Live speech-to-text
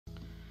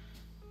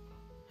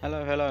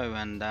Hello,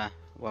 and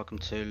welcome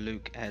to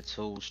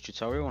LukeAirTool's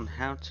tutorial on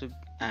how to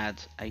add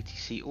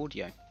ATC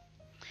audio.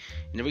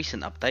 In a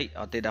recent update,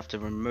 I did have to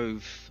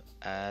remove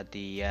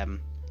the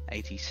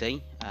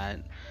ATC.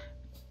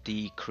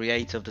 The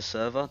creator of the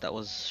server that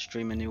was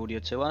streaming the audio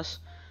to us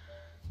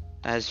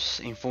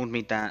has informed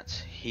me that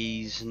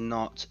he's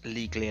not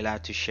legally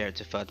allowed to share it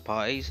to third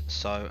parties,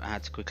 so I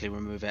had to quickly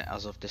remove it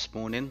as of this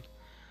morning.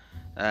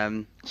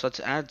 So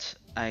to add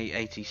a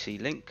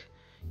ATC link,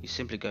 you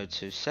simply go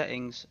to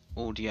settings,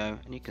 audio,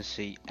 and you can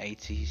see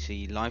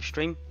ATC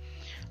livestream.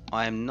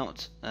 I am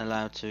not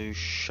allowed to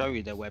show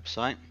you the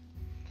website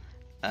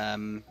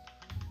that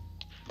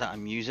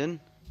I'm using,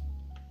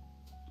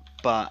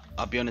 but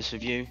I'll be honest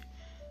with you,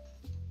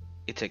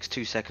 it takes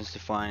 2 seconds to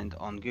find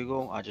on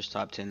Google. I just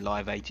typed in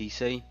live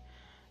ATC.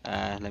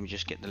 Let me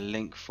just get the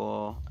link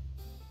for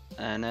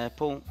an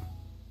airport.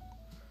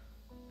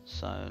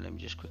 So let me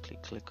just quickly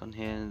click on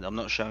here. I'm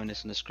not showing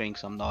this on the screen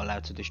because I'm not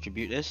allowed to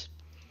distribute this.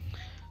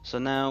 So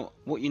now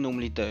what you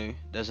normally do,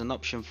 there's an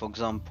option, for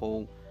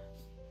example,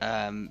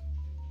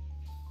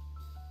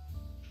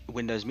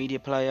 Windows Media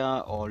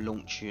Player, or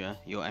launch your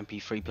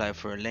MP3 player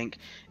for a link.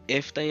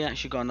 If they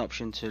actually got an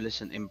option to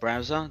listen in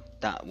browser,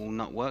 that will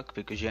not work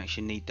because you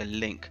actually need the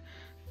link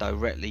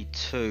directly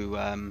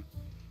to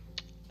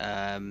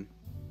you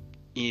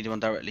need one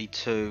directly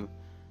to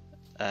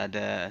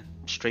the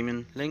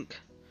streaming link.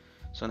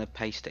 So I'm going to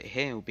paste it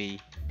here. It will be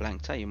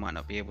blanked out, you might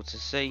not be able to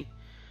see,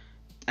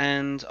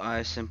 and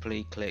I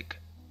simply click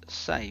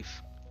save.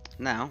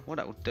 Now what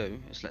that will do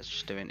is, let's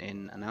just do it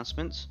in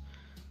announcements.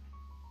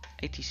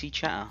 ATC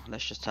chatter,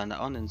 let's just turn that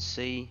on and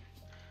see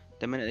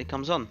the minute it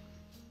comes on.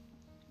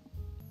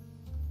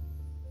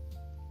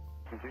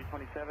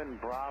 327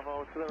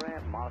 Bravo to the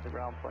ramp, monitor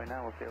ground point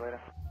now, we'll see you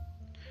later.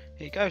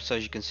 Here you go, so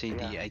as you can see,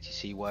 the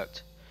ATC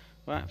worked.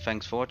 Right,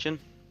 thanks for watching.